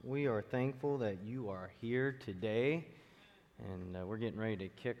We are thankful that you are here today, and we're getting ready to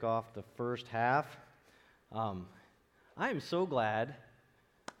kick off the first half. I am so glad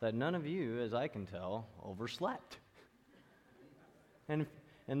that none of you, as I can tell, overslept. And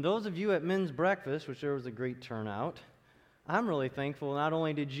those of you at men's breakfast, which there was a great turnout, I'm really thankful not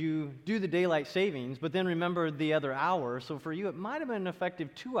only did you do the daylight savings, but then remember the other hour. So for you, it might have been an effective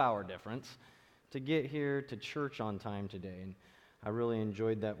 2-hour difference to get here to church on time today. And I really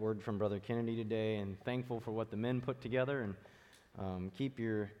enjoyed that word from Brother Kennedy today, and thankful for what the men put together. And keep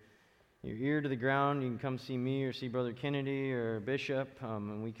your ear to the ground. You can come see me or see Brother Kennedy or Bishop,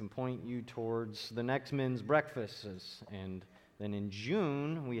 and we can point you towards the next men's breakfasts. And then in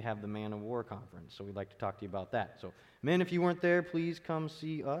June, we have the Man of War Conference, so we'd like to talk to you about that. So, men, if you weren't there, please come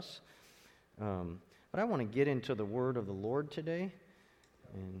see us. But I want to get into the Word of the Lord today,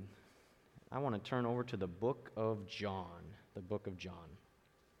 and I want to turn over to the book of John. The book of John.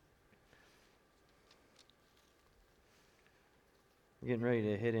 We're getting ready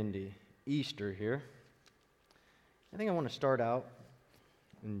to head into Easter here. I think I want to start out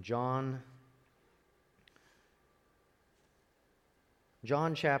in John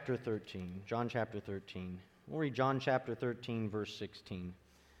chapter 13. John chapter 13. We'll read John chapter 13, verse 16.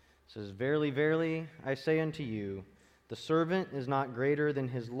 It says, "Verily, verily, I say unto you, the servant is not greater than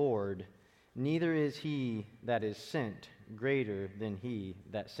his Lord, neither is he that is sent greater than he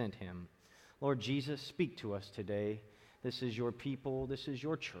that sent him." Lord Jesus, speak to us today. This is your people. This is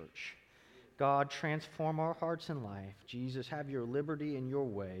your church. God, transform our hearts and life. Jesus, have your liberty in your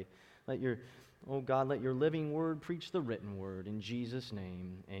way. Let your living word preach the written word. In Jesus'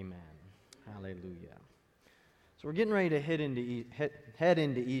 name, amen. Hallelujah. So we're getting ready to head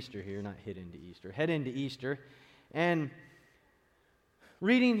into Easter here. Not head into Easter. Head into Easter. And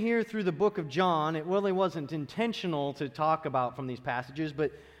reading here through the book of John, it really wasn't intentional to talk about from these passages,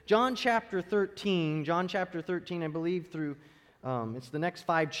 but John chapter 13, I believe through, it's the next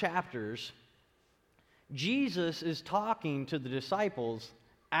 5 chapters, Jesus is talking to the disciples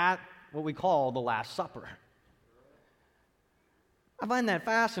at what we call the Last Supper. I find that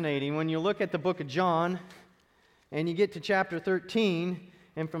fascinating when you look at the book of John and you get to chapter 13,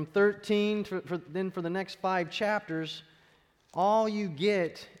 and from 13 for the next 5 chapters, all you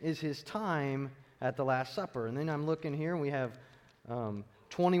get is his time at the Last Supper. And then I'm looking here, and we have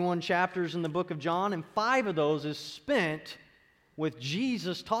 21 chapters in the book of John, and 5 of those is spent with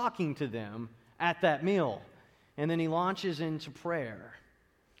Jesus talking to them at that meal. And then he launches into prayer.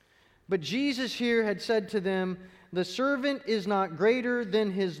 But Jesus here had said to them, "The servant is not greater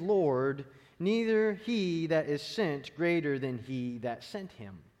than his Lord, neither he that is sent greater than he that sent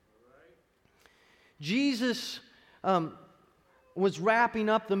him." Jesus was wrapping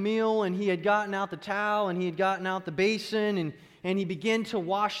up the meal, and he had gotten out the towel and he had gotten out the basin, and he began to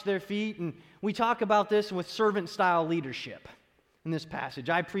wash their feet. And we talk about this with servant-style leadership in this passage.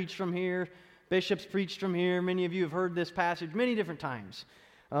 I preached from here. Bishops preached from here. Many of you have heard this passage many different times.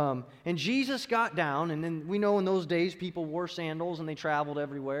 And Jesus got down, and then we know in those days people wore sandals and they traveled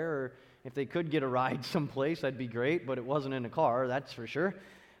everywhere, or if they could get a ride someplace, that'd be great, but it wasn't in a car, that's for sure.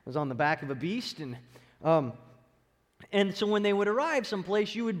 It was on the back of a beast. And so when they would arrive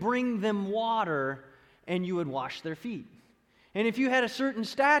someplace, you would bring them water and you would wash their feet. And if you had a certain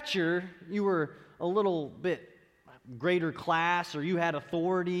stature, you were a little bit greater class, or you had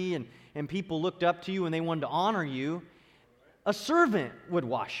authority, and people looked up to you and they wanted to honor you, a servant would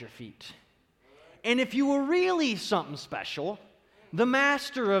wash your feet. And if you were really something special, the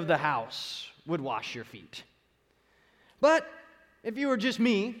master of the house would wash your feet. But if you were just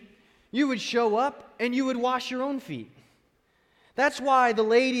me, you would show up and you would wash your own feet. That's why the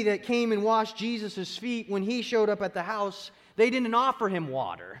lady that came and washed Jesus' feet when he showed up at the house, they didn't offer him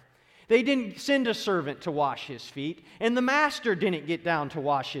water. They didn't send a servant to wash his feet, and the master didn't get down to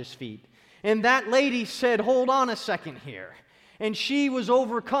wash his feet. And that lady said, "Hold on a second here." And she was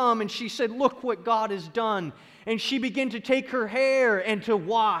overcome, and she said, "Look what God has done." And she began to take her hair and to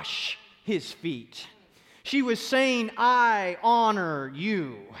wash his feet. She was saying, "I honor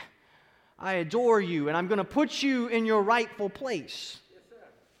you. I adore you, and I'm going to put you in your rightful place."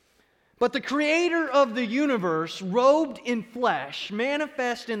 But the creator of the universe, robed in flesh,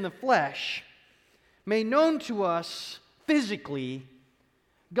 manifest in the flesh, made known to us physically,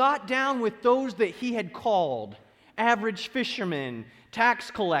 got down with those that he had called average fishermen, tax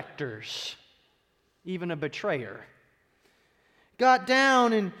collectors, even a betrayer. Got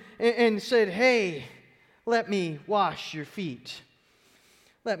down and said, "Hey, let me wash your feet.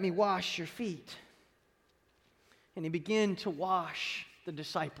 Let me wash your feet." And he began to wash the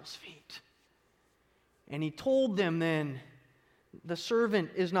disciples' feet. And he told them then the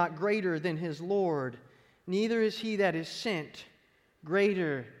servant is not greater than his Lord, neither is he that is sent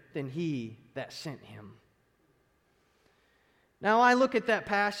greater than he that sent him. Now I look at that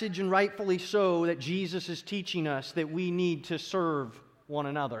passage, and rightfully so, that Jesus is teaching us that we need to serve one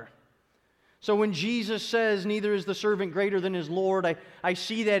another. So when Jesus says, neither is the servant greater than his Lord, I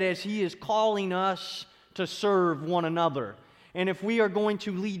see that as he is calling us to serve one another. And if we are going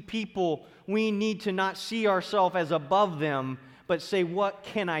to lead people, we need to not see ourselves as above them, but say, what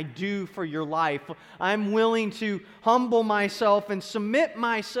can I do for your life? I'm willing to humble myself and submit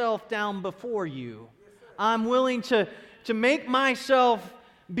myself down before you. I'm willing to make myself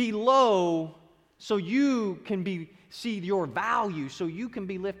be low so you can see your value, so you can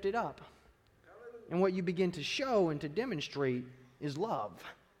be lifted up. And what you begin to show and to demonstrate is love.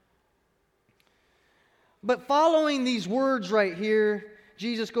 But following these words right here,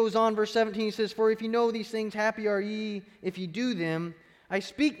 Jesus goes on, verse 17, he says, "For if you know these things, happy are ye if ye do them. I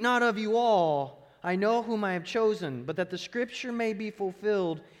speak not of you all. I know whom I have chosen, but that the scripture may be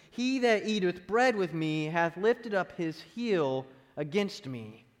fulfilled. He that eateth bread with me hath lifted up his heel against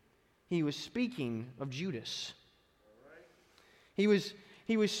me." He was speaking of Judas. He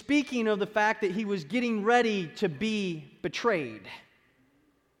was speaking of the fact that he was getting ready to be betrayed.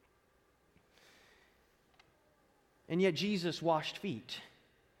 And yet Jesus washed feet.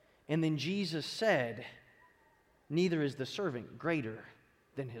 And then Jesus said, neither is the servant greater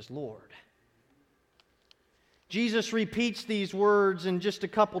than his Lord. Jesus repeats these words in just a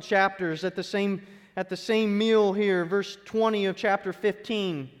couple chapters at the same meal here, verse 20 of chapter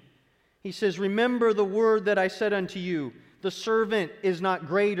 15. He says, "Remember the word that I said unto you, the servant is not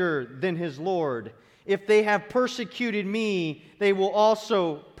greater than his Lord. If they have persecuted me, they will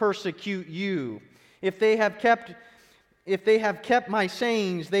also persecute you. If they have kept my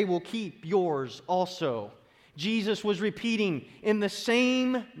sayings, they will keep yours also." Jesus was repeating in the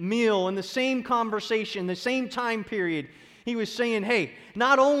same meal, in the same conversation, the same time period. He was saying, hey,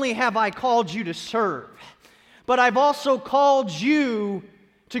 not only have I called you to serve, but I've also called you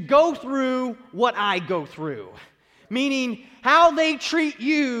to go through what I go through. Meaning, how they treat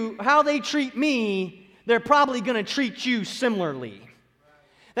you, how they treat me, they're probably going to treat you similarly.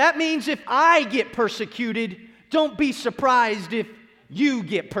 That means if I get persecuted, don't be surprised if you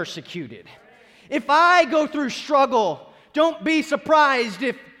get persecuted. If I go through struggle, don't be surprised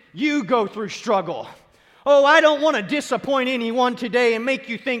if you go through struggle. Oh, I don't want to disappoint anyone today and make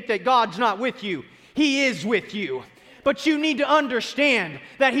you think that God's not with you. He is with you. But you need to understand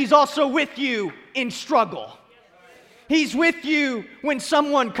that He's also with you in struggle. He's with you when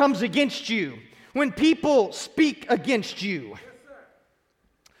someone comes against you, when people speak against you.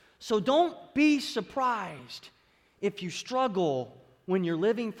 So don't be surprised if you struggle when you're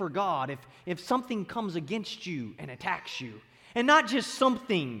living for God, if something comes against you and attacks you. And not just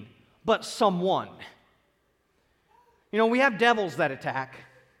something, but someone. You know, we have devils that attack,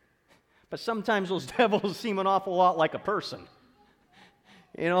 but sometimes those devils seem an awful lot like a person.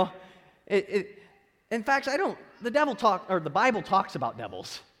 You know, in fact, the Bible talks about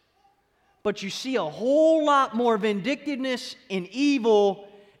devils, but you see a whole lot more vindictiveness and evil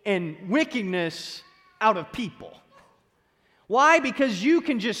and wickedness out of people. Why? Because you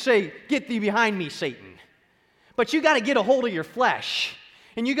can just say, "Get thee behind me, Satan." But you got to get a hold of your flesh,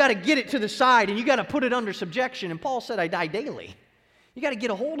 and you got to get it to the side, and you got to put it under subjection. And Paul said, "I die daily." You got to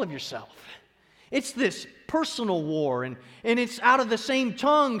get a hold of yourself. It's this personal war, and it's out of the same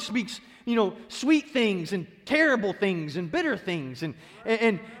tongue speaks, sweet things and terrible things and bitter things, and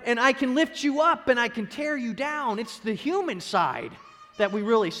I can lift you up and I can tear you down. It's the human side that we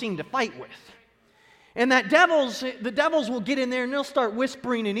really seem to fight with. And the devils will get in there and they'll start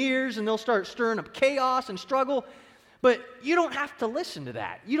whispering in ears and they'll start stirring up chaos and struggle. But you don't have to listen to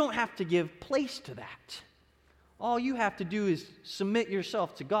that. You don't have to give place to that. All you have to do is submit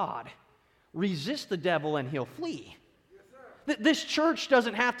yourself to God. Resist the devil and he'll flee. This church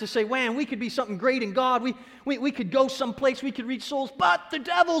doesn't have to say, man, we could be something great in God. We could go someplace, we could reach souls, but the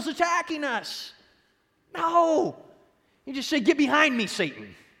devil's attacking us. No. You just say, "Get behind me,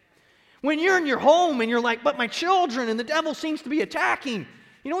 Satan." When you're in your home and you're like, "But my children," and the devil seems to be attacking,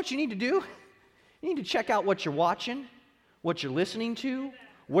 you know what you need to do? You need to check out what you're watching, what you're listening to,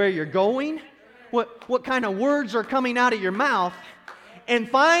 where you're going, what kind of words are coming out of your mouth, and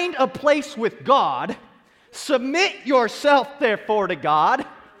find a place with God. Submit yourself, therefore, to God.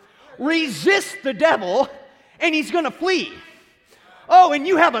 Resist the devil, and he's going to flee. Oh, and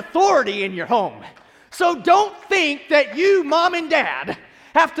you have authority in your home. So don't think that you, mom and dad,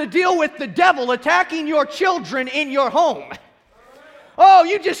 have to deal with the devil attacking your children in your home. Oh,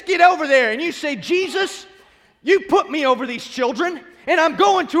 you just get over there and you say, "Jesus, You put me over these children, and I'm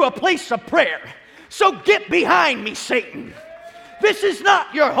going to a place of prayer. So get behind me, Satan. This is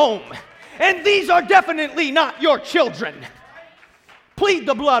not your home, and these are definitely not your children. Plead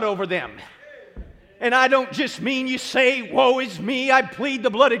the blood over them. And I don't just mean you say, woe is me, I plead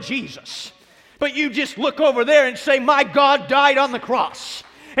the blood of Jesus. But you just look over there and say, my God died on the cross,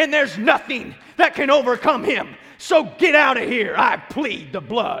 and there's nothing that can overcome him. So get out of here. I plead the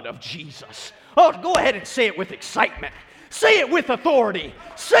blood of Jesus. Oh, go ahead and say it with excitement. Say it with authority.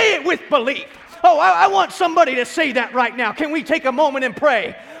 Say it with belief. Oh, I want somebody to say that right now. Can we take a moment and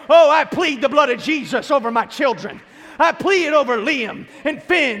pray? Oh, I plead the blood of Jesus over my children. I plead it over Liam and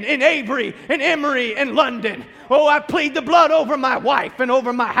Finn and Avery and Emery and London. Oh, I plead the blood over my wife and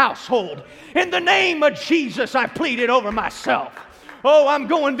over my household. In the name of Jesus, I plead it over myself. Oh, I'm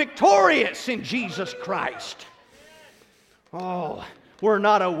going victorious in Jesus Christ. Oh, we're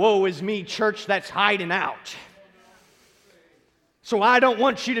not a woe is me church that's hiding out. So I don't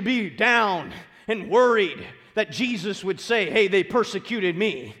want you to be down and worried that Jesus would say, hey, they persecuted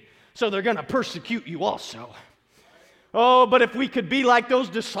me, so they're going to persecute you also. Oh, but if we could be like those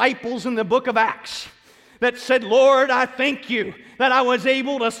disciples in the book of Acts that said, Lord, I thank you that I was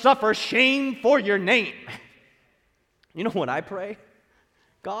able to suffer shame for your name. You know what I pray?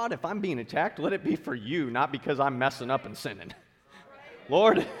 God, if I'm being attacked, let it be for you, not because I'm messing up and sinning.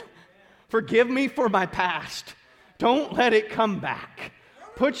 Lord, forgive me for my past. Don't let it come back.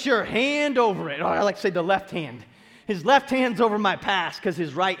 Put your hand over it. Or I like to say the left hand. His left hand's over my past because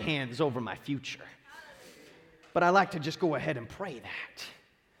his right hand's over my future. But I like to just go ahead and pray that.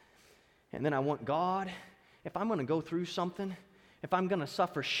 And then I want God, if I'm going to go through something, if I'm going to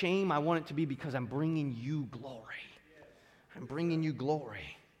suffer shame, I want it to be because I'm bringing you glory. I'm bringing you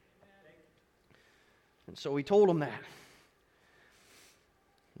glory. And so he told him that.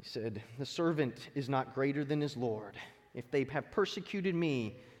 He said, the servant is not greater than his Lord. If they have persecuted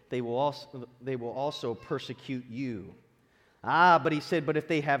me, they will also persecute you. But he said, but if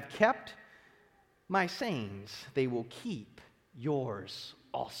they have kept my sayings, they will keep yours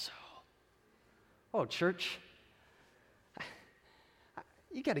also. Oh, church,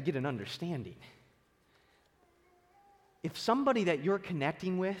 you got to get an understanding. If somebody that you're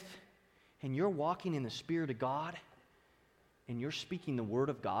connecting with and you're walking in the Spirit of God and you're speaking the Word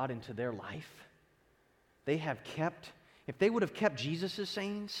of God into their life, they have kept, if they would have kept Jesus'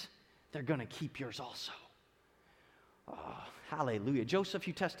 sayings, they're going to keep yours also. Oh, hallelujah. Joseph,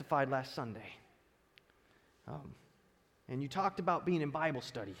 you testified last Sunday. And you talked about being in Bible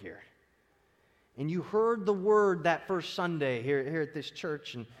study here. And you heard the word that first Sunday here at this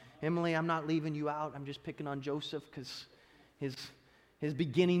church. And Emily, I'm not leaving you out. I'm just picking on Joseph because his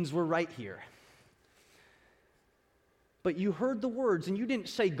beginnings were right here. But you heard the words and you didn't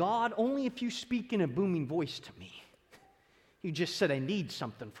say, God, only if you speak in a booming voice to me. You just said, I need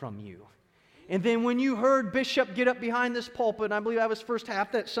something from you. And then when you heard Bishop get up behind this pulpit, and I believe that was first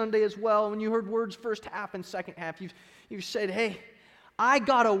half that Sunday as well, when you heard words first half and second half, you said, hey, I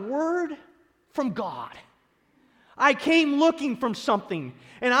got a word from God. I came looking from something,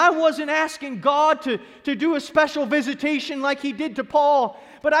 and I wasn't asking God to do a special visitation like he did to Paul,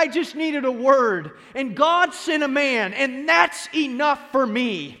 but I just needed a word, and God sent a man, and that's enough for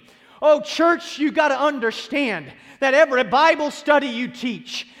me. Oh, church, you got to understand that every Bible study you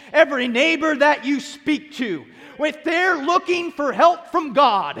teach, every neighbor that you speak to, if they're looking for help from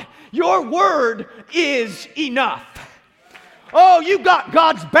God, your word is enough. Oh, you got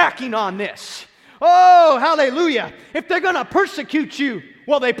God's backing on this. Oh, hallelujah. If they're going to persecute you,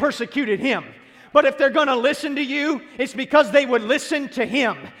 well, they persecuted him. But if they're going to listen to you, it's because they would listen to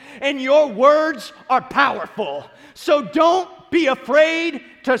him. And your words are powerful. So don't be afraid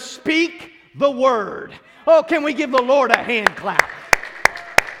to speak the word. Oh, can we give the Lord a hand clap?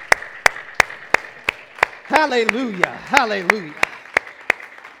 Hallelujah, hallelujah,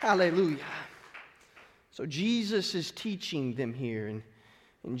 hallelujah. So Jesus is teaching them here,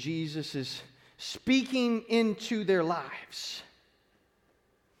 and Jesus is speaking into their lives.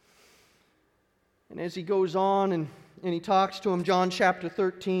 And as he goes on and he talks to them, John chapter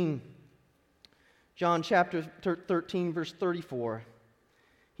 13, verse 34,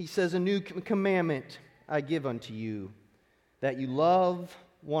 he says, a new commandment I give unto you, that you love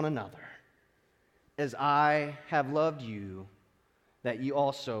one another, as I have loved you, that you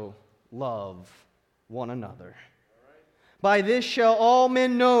also love one another. By this shall all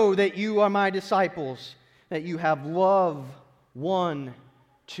men know that you are my disciples, that you have love one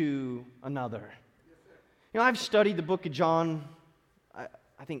to another. You know, I've studied the book of John,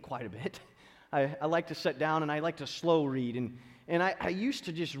 I think quite a bit. I like to sit down and I like to slow read. And I used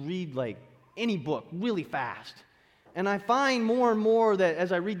to just read like any book really fast. And I find more and more that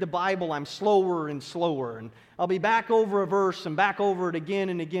as I read the Bible, I'm slower and slower. And I'll be back over a verse and back over it again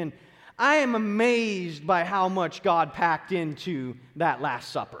and again. I am amazed by how much God packed into that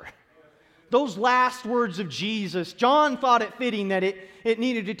Last Supper. Those last words of Jesus, John thought it fitting that it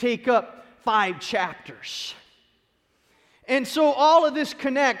needed to take up 5 chapters. And so all of this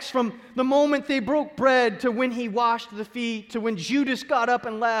connects from the moment they broke bread to when he washed the feet to when Judas got up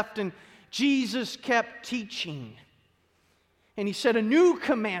and left and Jesus kept teaching. And he said, a new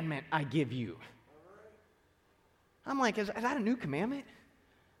commandment I give you. I'm like, is that a new commandment?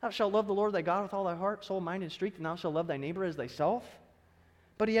 Thou shalt love the Lord thy God with all thy heart, soul, mind, and strength, and thou shalt love thy neighbor as thyself.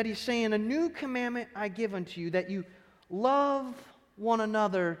 But yet he's saying, a new commandment I give unto you, that you love one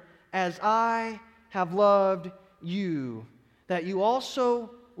another as I have loved you, that you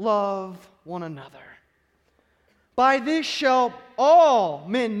also love one another. By this shall all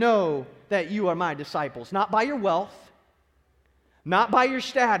men know that you are my disciples, not by your wealth, not by your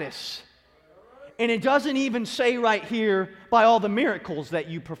status. And it doesn't even say right here by all the miracles that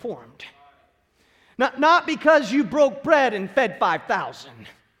you performed. Not because you broke bread and fed 5,000.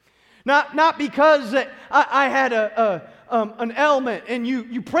 Not because that I had an ailment and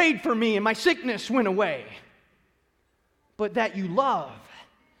you prayed for me and my sickness went away. But that you love.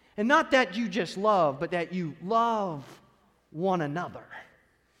 And not that you just love, but that you love one another.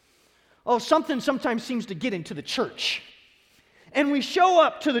 Oh, something sometimes seems to get into the church. And we show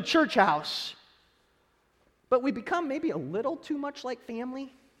up to the church house, but we become maybe a little too much like family. And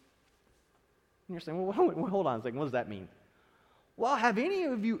you're saying, well, hold on a second, what does that mean? Well, have any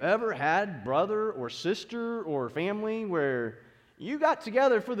of you ever had brother or sister or family where you got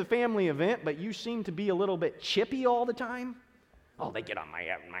together for the family event, but you seem to be a little bit chippy all the time? Oh, they get on my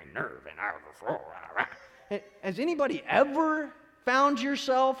nerve. And has anybody ever found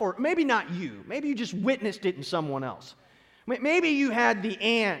yourself, or maybe not you, maybe you just witnessed it in someone else. Maybe you had the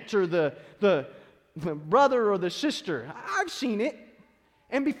aunt or the brother or the sister. I've seen it.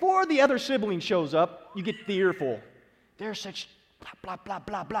 And before the other sibling shows up, you get the earful. They're such blah, blah, blah,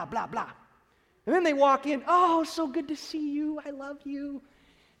 blah, blah, blah, blah. And then they walk in, oh, so good to see you. I love you.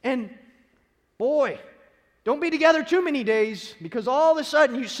 And boy, don't be together too many days because all of a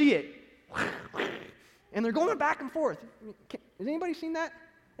sudden you see it. And they're going back and forth. Has anybody seen that?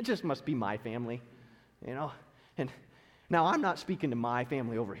 It just must be my family, you know. And now I'm not speaking to my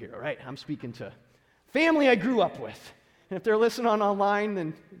family over here, right? I'm speaking to family I grew up with. And if they're listening online,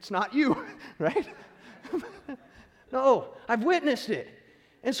 then it's not you, right? No, I've witnessed it.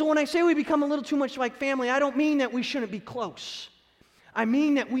 And so when I say we become a little too much like family, I don't mean that we shouldn't be close. I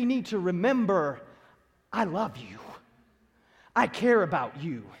mean that we need to remember, I love you. I care about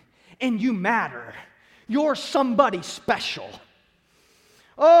you. And you matter. You're somebody special.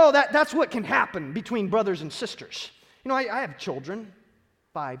 Oh, that's what can happen between brothers and sisters. You know, I have children,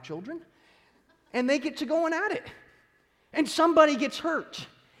 5 children, and they get to going at it. And somebody gets hurt,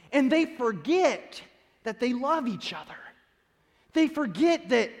 and they forget that they love each other. They forget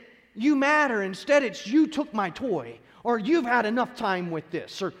that you matter. Instead, it's you took my toy, or you've had enough time with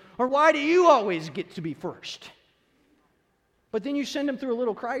this, or why do you always get to be first? But then you send them through a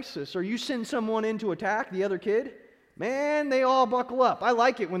little crisis, or you send someone in to attack the other kid. Man, they all buckle up. I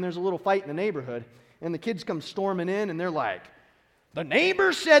like it when there's a little fight in the neighborhood, and the kids come storming in, and they're like, the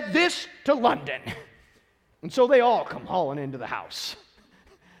neighbor said this to London. And so they all come hauling into the house.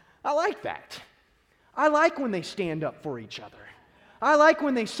 I like that. I like when they stand up for each other. I like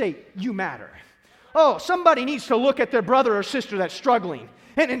when they say, you matter. Oh, somebody needs to look at their brother or sister that's struggling.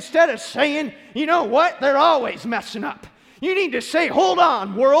 And instead of saying, you know what, they're always messing up. You need to say, hold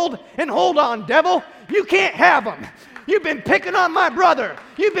on, world, and hold on, devil. You can't have them. You've been picking on my brother.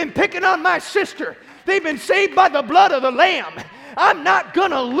 You've been picking on my sister. They've been saved by the blood of the Lamb. I'm not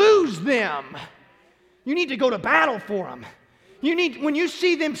going to lose them. You need to go to battle for them. When you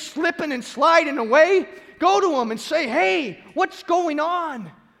see them slipping and sliding away, go to them and say, hey, what's going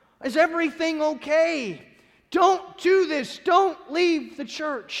on? Is everything okay? Don't do this. Don't leave the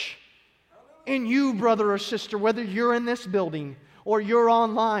church. And you, brother or sister, whether you're in this building or you're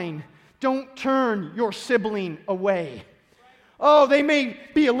online, don't turn your sibling away. Oh, they may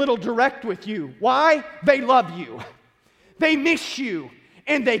be a little direct with you. Why? They love you. They miss you,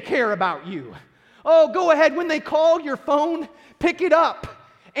 and they care about you. Oh, go ahead. When they call your phone, pick it up.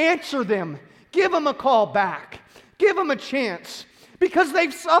 Answer them. Give them a call back. Give them a chance. Because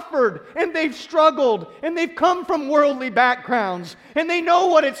they've suffered, and they've struggled, and they've come from worldly backgrounds, and they know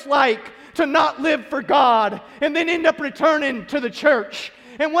what it's like to not live for God and then end up returning to the church.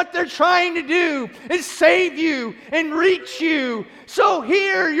 And what they're trying to do is save you and reach you. So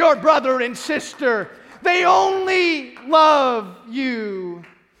hear your brother and sister. They only love you.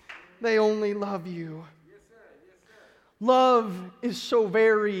 They only love you. Love is so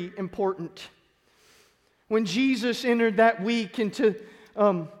very important. When Jesus entered that week into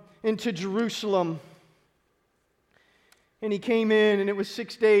Jerusalem, and he came in, and it was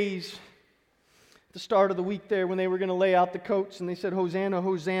 6 days at the start of the week there when they were going to lay out the coats, and they said, Hosanna,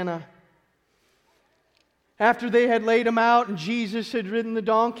 Hosanna. After they had laid him out, and Jesus had ridden the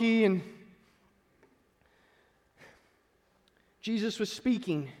donkey, and Jesus was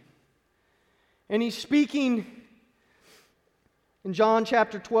speaking. And he's speaking in John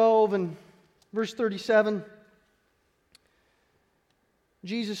chapter 12 and verse 37.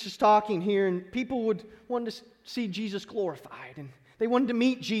 Jesus is talking here, and people would want to see Jesus glorified, and they wanted to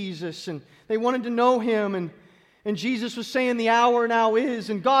meet Jesus, and they wanted to know him, and Jesus was saying the hour now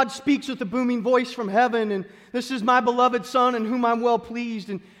is, and God speaks with a booming voice from heaven, and this is my beloved Son in whom I'm well pleased,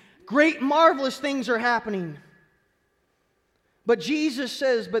 and great marvelous things are happening. But Jesus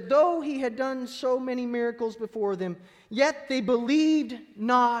says, but though he had done so many miracles before them, yet they believed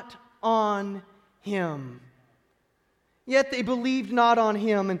not on him. Yet they believed not on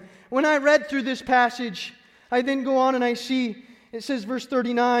him. And when I read through this passage, I then go on and I see, it says verse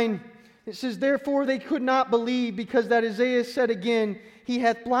 39, it says, therefore they could not believe, because that Isaiah said again, he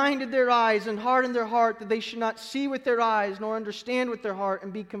hath blinded their eyes and hardened their heart, that they should not see with their eyes, nor understand with their heart,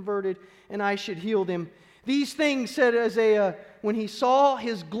 and be converted, and I should heal them. These things said Isaiah when he saw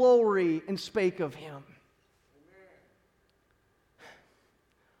his glory and spake of him.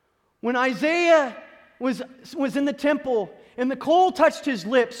 When Isaiah was in the temple, and the coal touched his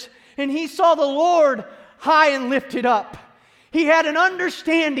lips, and he saw the Lord high and lifted up, he had an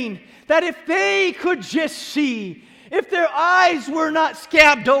understanding that if they could just see, if their eyes were not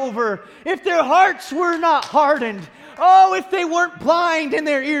scabbed over, if their hearts were not hardened, oh, if they weren't blind and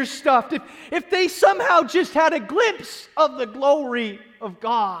their ears stuffed, if they somehow just had a glimpse of the glory of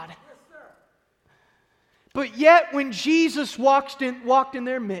God. But yet when Jesus walked in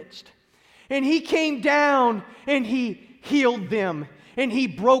their midst, and he came down and he healed them, and he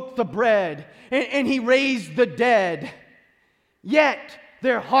broke the bread, and he raised the dead, yet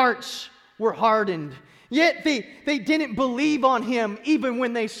their hearts were hardened. Yet they didn't believe on him even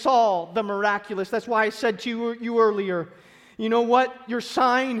when they saw the miraculous. That's why I said to you earlier, you know what? Your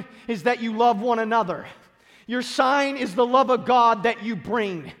sign is that you love one another. Your sign is the love of God that you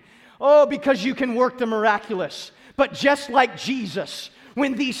bring. Oh, because you can work the miraculous. But just like Jesus,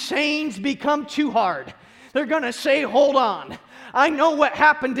 when these sayings become too hard, they're going to say, hold on. I know what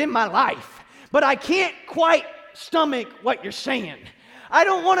happened in my life, but I can't quite stomach what you're saying. I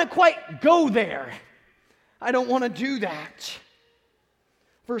don't want to quite go there. I don't want to do that.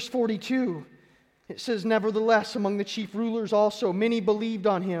 Verse 42, it says, nevertheless, among the chief rulers also, many believed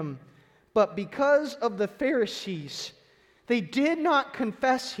on him. But because of the Pharisees, they did not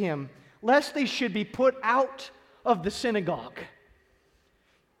confess him, lest they should be put out of the synagogue.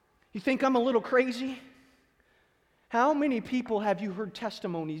 You think I'm a little crazy? How many people have you heard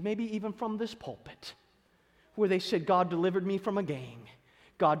testimonies, maybe even from this pulpit, where they said, God delivered me from a gang.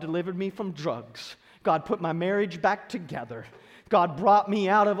 God delivered me from drugs. God put my marriage back together. God brought me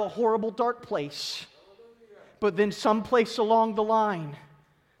out of a horrible, dark place. But then someplace along the line,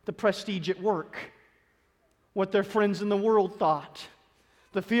 the prestige at work, what their friends in the world thought,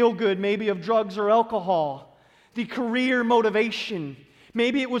 the feel-good maybe of drugs or alcohol, the career motivation,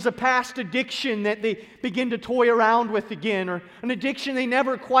 maybe it was a past addiction that they begin to toy around with again, or an addiction they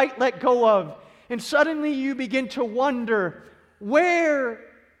never quite let go of. And suddenly you begin to wonder, where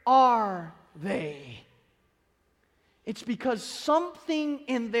are they? It's because something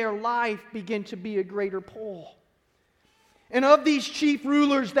in their life began to be a greater pull. And of these chief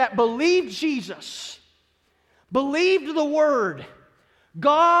rulers that believed Jesus, believed the Word,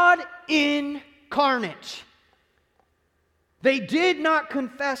 God incarnate, they did not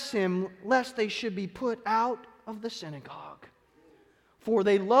confess him lest they should be put out of the synagogue. For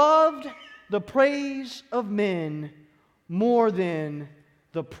they loved the praise of men more than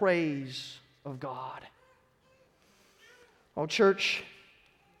the praise of God. Oh, church,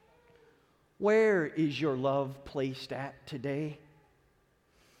 where is your love placed at today?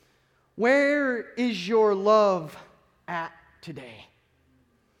 Where is your love at today?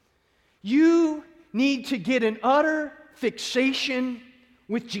 You need to get an utter fixation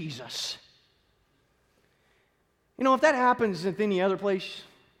with Jesus. You know, if that happens at any other place,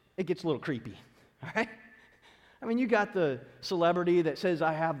 it gets a little creepy, all right? I mean, you got the celebrity that says,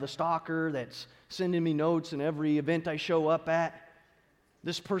 I have the stalker that's sending me notes in every event I show up at.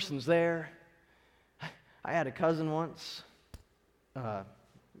 This person's there. I had a cousin once,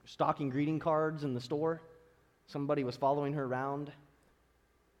 stocking greeting cards in the store. Somebody was following her around.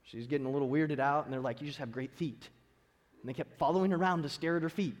 She was getting a little weirded out, and they're like, "You just have great feet." And they kept following her around to stare at her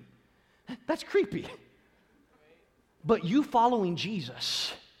feet. That's creepy. But you following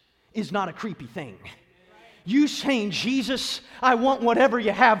Jesus is not a creepy thing. You saying, "Jesus, I want whatever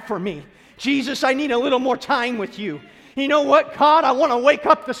you have for me. Jesus, I need a little more time with you. You know what, God, I want to wake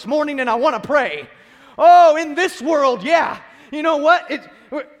up this morning and I want to pray." Oh, in this world, yeah. You know what?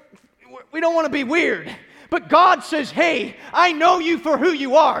 We don't want to be weird. But God says, "Hey, I know you for who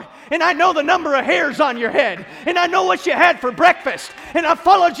you are, and I know the number of hairs on your head, and I know what you had for breakfast, and I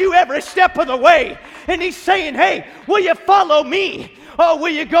followed you every step of the way." And He's saying, "Hey, will you follow me? Oh,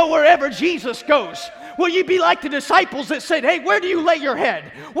 will you go wherever Jesus goes? Will you be like the disciples that said, 'Hey, where do you lay your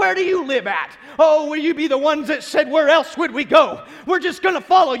head? Where do you live at?' Oh, will you be the ones that said, 'Where else would we go? We're just going to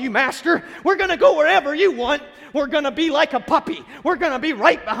follow you, Master. We're going to go wherever you want. We're going to be like a puppy. We're going to be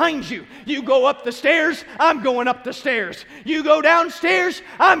right behind you. You go up the stairs, I'm going up the stairs. You go downstairs,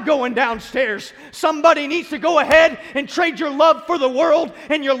 I'm going downstairs." Somebody needs to go ahead and trade your love for the world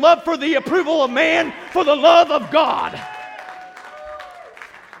and your love for the approval of man for the love of God.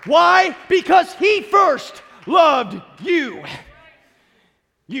 Why? Because He first loved you.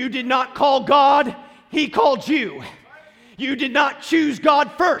 You did not call God, He called you. You did not choose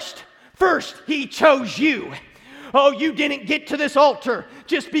God first. First, He chose you. Oh, you didn't get to this altar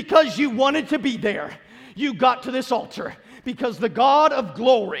just because you wanted to be there. You got to this altar because the God of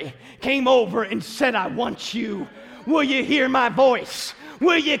glory came over and said, "I want you. Will you hear my voice?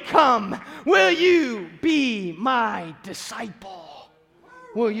 Will you come? Will you be my disciple?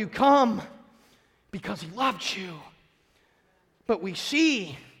 Will you come?" Because He loved you. But we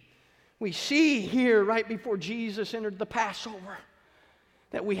see here right before Jesus entered the Passover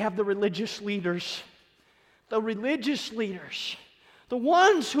that we have the religious leaders. The religious leaders, the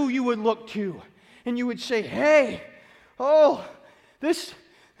ones who you would look to and you would say, "Hey, oh, this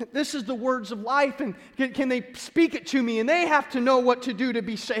is the words of life, and can they speak it to me?" And they have to know what to do to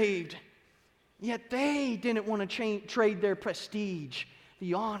be saved. Yet they didn't want to trade their prestige,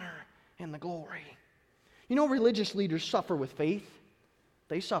 the honor, and the glory. You know, religious leaders suffer with faith.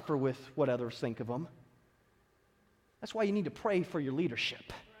 They suffer with what others think of them. That's why you need to pray for your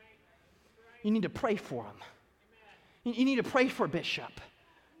leadership. You need to pray for them. You need to pray for Bishop.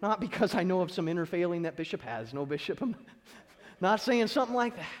 Not because I know of some inner failing that Bishop has. No, Bishop, I'm not saying something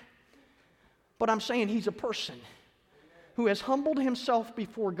like that. But I'm saying he's a person who has humbled himself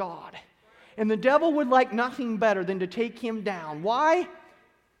before God. And the devil would like nothing better than to take him down. Why?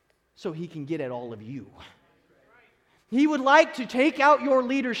 So he can get at all of you. He would like to take out your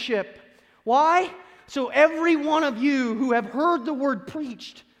leadership. Why? So every one of you who have heard the word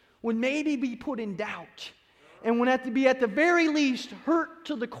preached would maybe be put in doubt and would have to be at the very least hurt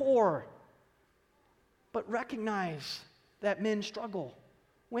to the core. But recognize that men struggle.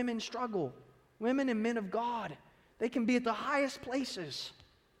 Women struggle. Women and men of God, they can be at the highest places,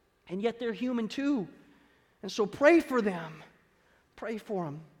 and yet they're human too. And so pray for them. Pray for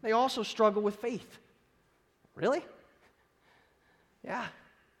them. They also struggle with faith. Really? Yeah.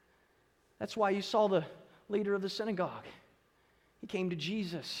 That's why you saw the leader of the synagogue. He came to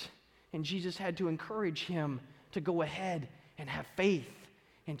Jesus, and Jesus had to encourage him to go ahead and have faith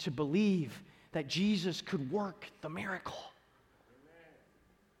and to believe that Jesus could work the miracle.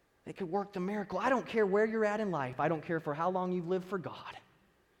 They could work the miracle. I don't care where you're at in life. I don't care for how long you've lived for God.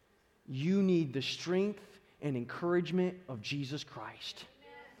 You need the strength and encouragement of Jesus Christ.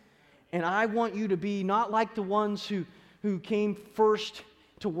 And I want you to be not like the ones who came first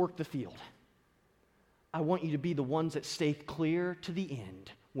to work the field. I want you to be the ones that stay clear to the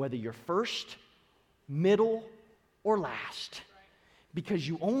end, whether you're first, middle, or last. Because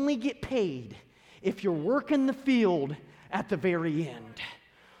you only get paid if you're working the field at the very end.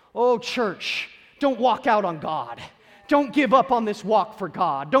 Oh, church, don't walk out on God. Don't give up on this walk for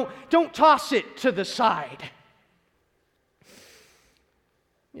God. Don't toss it to the side.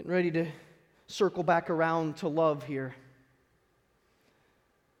 Getting ready to circle back around to love here.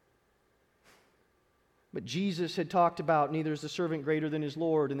 But Jesus had talked about neither is the servant greater than his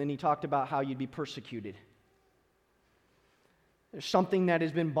Lord, and then he talked about how you'd be persecuted. There's something that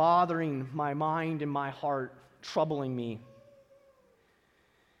has been bothering my mind and my heart, troubling me.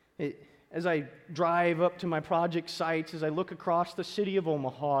 As I drive up to my project sites, as I look across the city of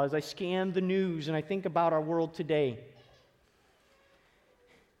Omaha, as I scan the news and I think about our world today,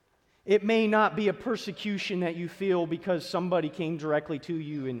 it may not be a persecution that you feel because somebody came directly to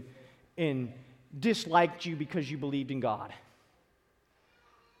you and disliked you because you believed in God.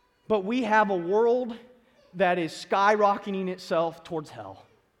 but we have a world that is skyrocketing itself towards hell.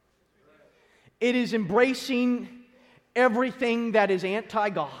 It is embracing everything that is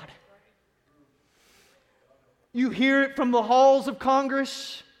anti-God. You hear it from the halls of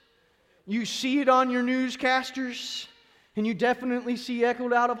Congress. You see it on your newscasters. And you definitely see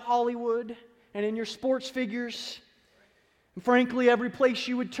echoed out of Hollywood and in your sports figures. And frankly, every place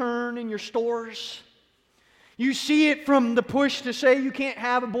you would turn in your stores. You see it from the push to say you can't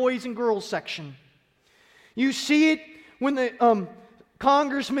have a boys and girls section. You see it when the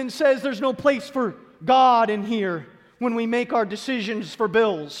congressman says there's no place for God in here when we make our decisions for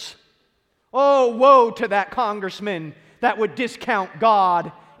bills. Oh, woe to that congressman that would discount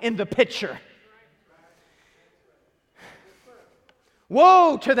God in the picture.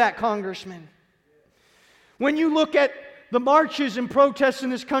 Woe to that congressman. When you look at the marches and protests in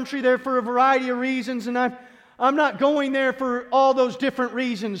this country, they're for a variety of reasons, and I'm not going there for all those different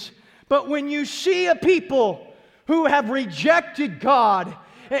reasons. But when you see a people who have rejected God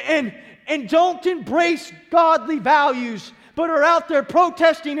and don't embrace godly values, but are out there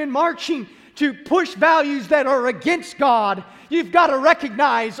protesting and marching to push values that are against God, you've got to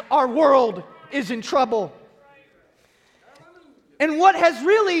recognize our world is in trouble. And what has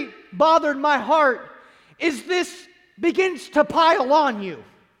really bothered my heart is this begins to pile on you,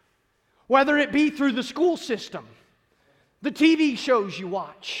 whether it be through the school system, the TV shows you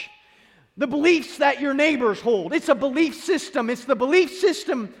watch, the beliefs that your neighbors hold. It's a belief system. It's the belief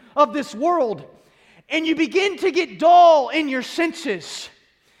system of this world. And you begin to get dull in your senses.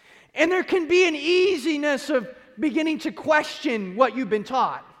 And there can be an easiness of beginning to question what you've been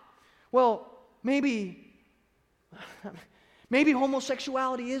taught. Well, maybe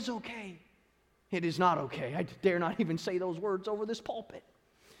homosexuality is okay. It is not okay. I dare not even say those words over this pulpit.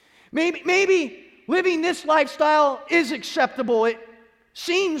 Maybe living this lifestyle is acceptable. It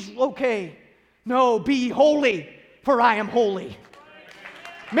seems okay. No, be holy, for I am holy.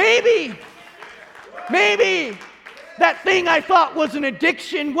 Maybe that thing I thought was an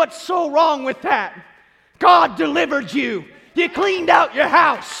addiction, what's so wrong with that? God delivered you. You cleaned out your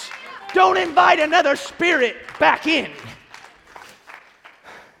house. Don't invite another spirit back in.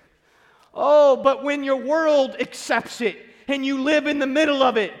 Oh, but when your world accepts it and you live in the middle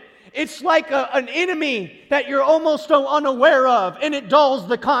of it, it's like an enemy that you're almost unaware of, and it dulls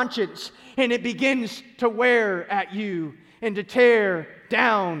the conscience, and it begins to wear at you and to tear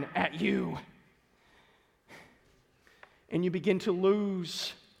down at you. And you begin to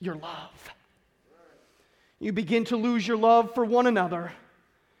lose your love. You begin to lose your love for one another,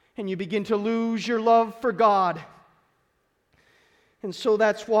 and you begin to lose your love for God. And so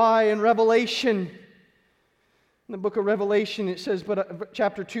that's why in Revelation, in the book of Revelation, it says,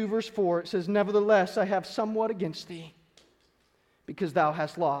 chapter 2, verse 4, it says, "Nevertheless, I have somewhat against thee, because thou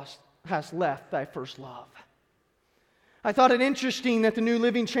hast left thy first love." I thought it interesting that the New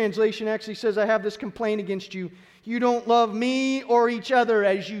Living Translation actually says, "I have this complaint against you. You don't love me or each other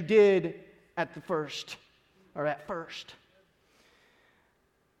as you did at first."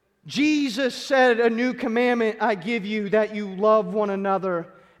 Jesus said, "A new commandment I give you, that you love one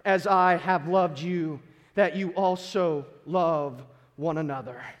another as I have loved you, that you also love one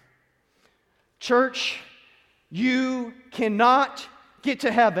another." Church, you cannot get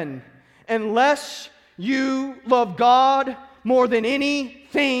to heaven unless you love God more than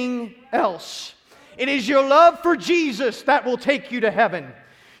anything else. It is your love for Jesus that will take you to heaven.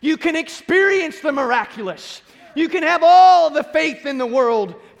 You can experience the miraculous. You can have all the faith in the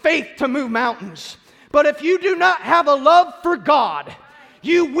world, faith to move mountains. But if you do not have a love for God,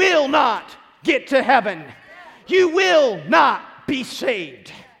 you will not get to heaven. You will not be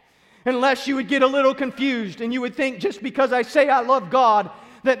saved. Unless you would get a little confused and you would think just because I say I love God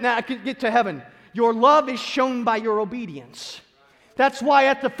that now I can get to heaven. Your love is shown by your obedience. That's why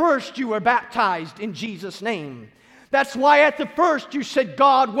at the first you were baptized in Jesus' name. That's why at the first you said,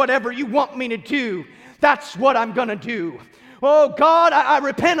 "God, whatever you want me to do, that's what I'm going to do. Oh, God, I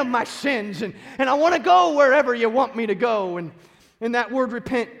repent of my sins, and I want to go wherever you want me to go." And that word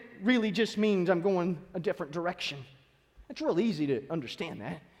repent really just means I'm going a different direction. It's real easy to understand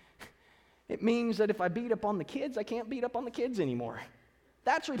that. It means that if I beat up on the kids, I can't beat up on the kids anymore.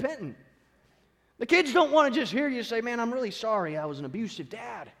 That's repenting. The kids don't want to just hear you say, "Man, I'm really sorry I was an abusive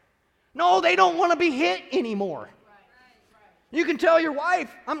dad." No, they don't want to be hit anymore. You can tell your wife,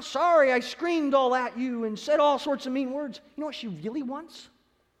 "I'm sorry I screamed all at you and said all sorts of mean words." You know what she really wants?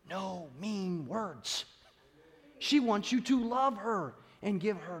 No mean words. She wants you to love her and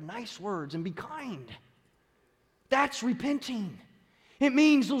give her nice words and be kind. That's repenting. It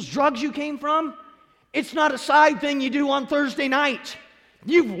means those drugs you came from, it's not a side thing you do on Thursday night.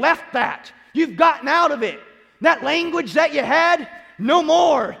 You've left that. You've gotten out of it. That language that you had, no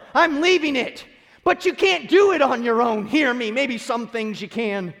more. I'm leaving it. But you can't do it on your own. Hear me. Maybe some things you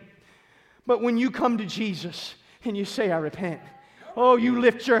can. But when you come to Jesus and you say, I repent. Oh, you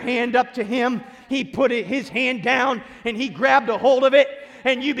lift your hand up to Him. He put His hand down and He grabbed a hold of it.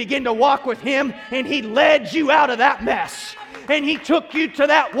 And you begin to walk with Him. And He led you out of that mess. And He took you to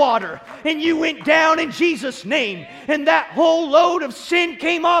that water. And you went down in Jesus' name. And that whole load of sin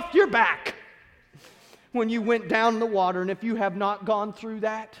came off your back. When you went down in the water. And if you have not gone through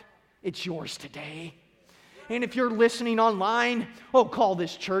that, it's yours today. And if you're listening online, call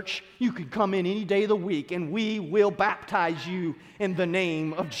this church. You can come in any day of the week and we will baptize you in the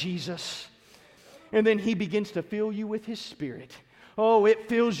name of Jesus. And then He begins to fill you with His Spirit. Oh, it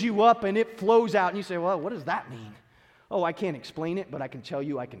fills you up and it flows out. And you say, well, what does that mean? Oh, I can't explain it, but I can tell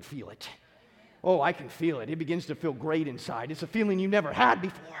you I can feel it. Oh, I can feel it. It begins to feel great inside. It's a feeling you never had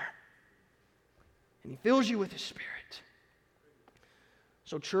before. And He fills you with His Spirit.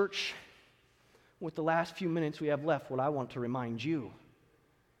 So, church, with the last few minutes we have left, what I want to remind you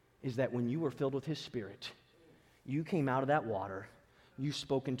is that when you were filled with His Spirit, you came out of that water, you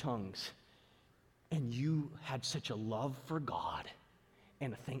spoke in tongues, and you had such a love for God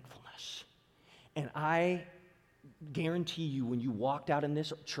and a thankfulness. And I guarantee you, when you walked out in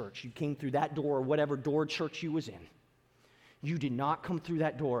this church, you came through that door or whatever door church you was in, you did not come through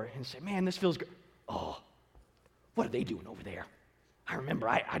that door and say, man, this feels good. Oh, what are they doing over there? I remember,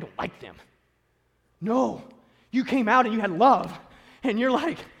 I don't like them. No, you came out and you had love. And you're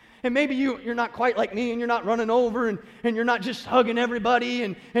like, and maybe you're not quite like me and you're not running over and you're not just hugging everybody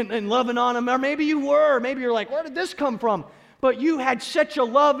and loving on them. Or maybe you were. Maybe you're like, where did this come from? But you had such a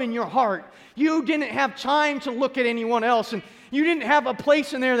love in your heart. You didn't have time to look at anyone else. And you didn't have a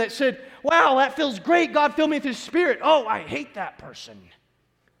place in there that said, wow, that feels great. God filled me with His Spirit. Oh, I hate that person.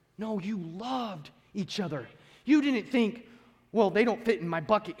 No, you loved each other. You didn't think, well, they don't fit in my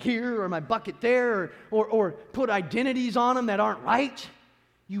bucket here or my bucket there, or put identities on them that aren't right.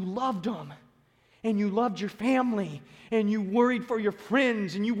 You loved them, and you loved your family, and you worried for your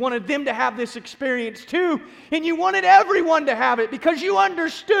friends, and you wanted them to have this experience too, and you wanted everyone to have it because you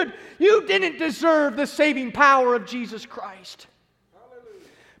understood you didn't deserve the saving power of Jesus Christ. Hallelujah.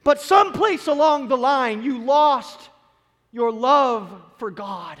 But someplace along the line, you lost your love for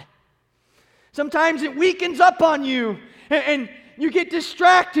God. Sometimes it weakens up on you, and you get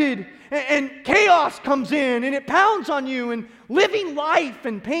distracted, and chaos comes in, and it pounds on you, and living life,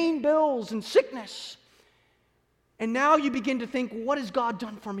 and paying bills, and sickness. And now you begin to think, what has God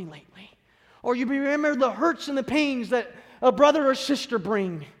done for me lately? Or you remember the hurts and the pains that a brother or sister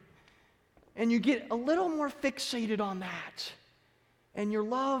bring, and you get a little more fixated on that, and your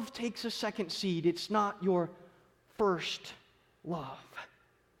love takes a second seat. It's not your first love.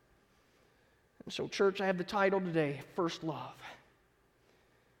 So, church, I have the title today, First Love.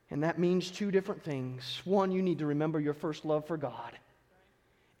 And that means two different things. One, you need to remember your first love for God.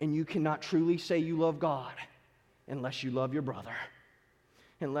 And you cannot truly say you love God unless you love your brother,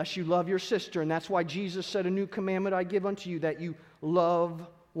 unless you love your sister. And that's why Jesus said, a new commandment I give unto you, that you love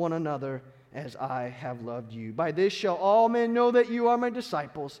one another as I have loved you. By this shall all men know that you are my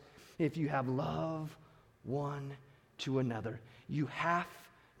disciples, if you have love one to another. You have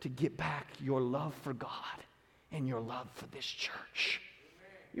to get back your love for God and your love for this church,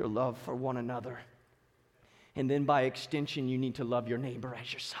 your love for one another. And then by extension, you need to love your neighbor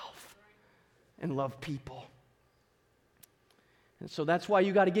as yourself and love people. And so that's why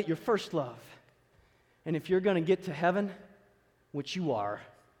you got to get your first love. And if you're going to get to heaven, which you are,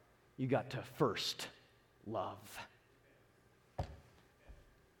 you got to first love.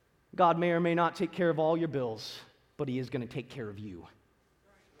 God may or may not take care of all your bills, but He is going to take care of you.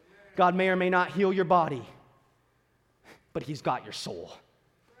 God may or may not heal your body, but He's got your soul.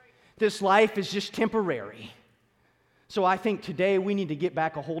 This life is just temporary. So I think today we need to get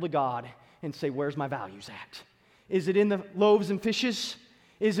back a hold of God and say, where's my values at? Is it in the loaves and fishes?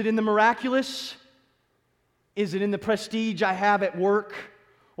 Is it in the miraculous? Is it in the prestige I have at work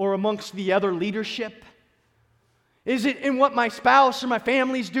or amongst the other leadership? Is it in what my spouse or my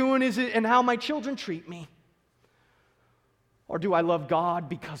family's doing? Is it in how my children treat me? Or do I love God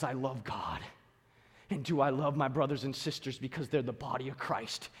because I love God? And do I love my brothers and sisters because they're the body of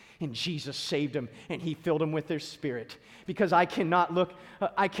Christ? And Jesus saved them and He filled them with their Spirit. Because I cannot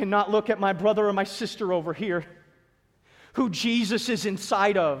look at my brother or my sister over here who Jesus is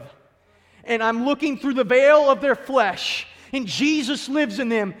inside of. And I'm looking through the veil of their flesh. And Jesus lives in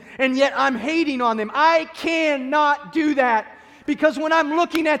them. And yet I'm hating on them. I cannot do that. Because when I'm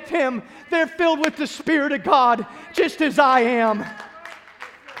looking at them, they're filled with the Spirit of God, just as I am.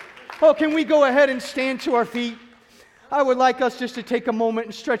 Oh, can we go ahead and stand to our feet? I would like us just to take a moment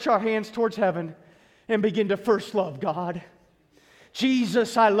and stretch our hands towards heaven and begin to first love God.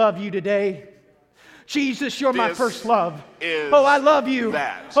 Jesus, I love you today. Jesus, you're my first love. Oh, I love you.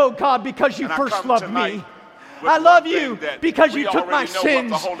 Oh, God, because you first loved me. I love you because you took my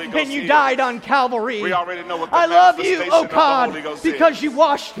sins and you died on Calvary. I love you, oh God, because you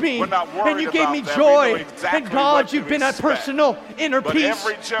washed me and you gave me joy. And God, you've been a personal inner peace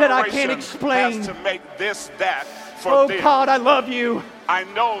that I can't explain. Oh God, I love you. I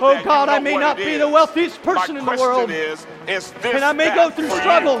know oh that God, you know I may what not it be is. the wealthiest person in the world. Is this and I may go through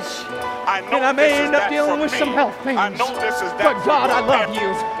struggles. And I may end up dealing with some health things. I know this is that but God, I love you.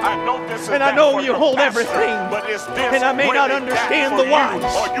 I know this is and I know you hold everything. But is this and I may not understand the whys.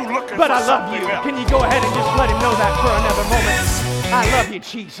 But I love you. Can you go ahead and just let him know that for another moment? I love you,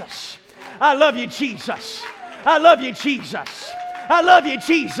 Jesus. I love you, Jesus. I love you, Jesus. I love you,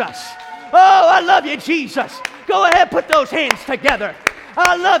 Jesus. Oh, I love you, Jesus. Go ahead, put those hands together.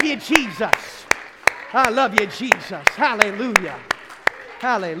 I love you, Jesus. I love you, Jesus. Hallelujah.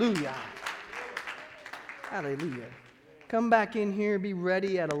 Hallelujah. Hallelujah. Come back in here, be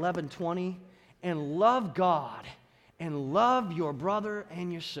ready at 11:20, and love God and love your brother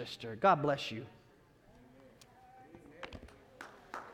and your sister. God bless you.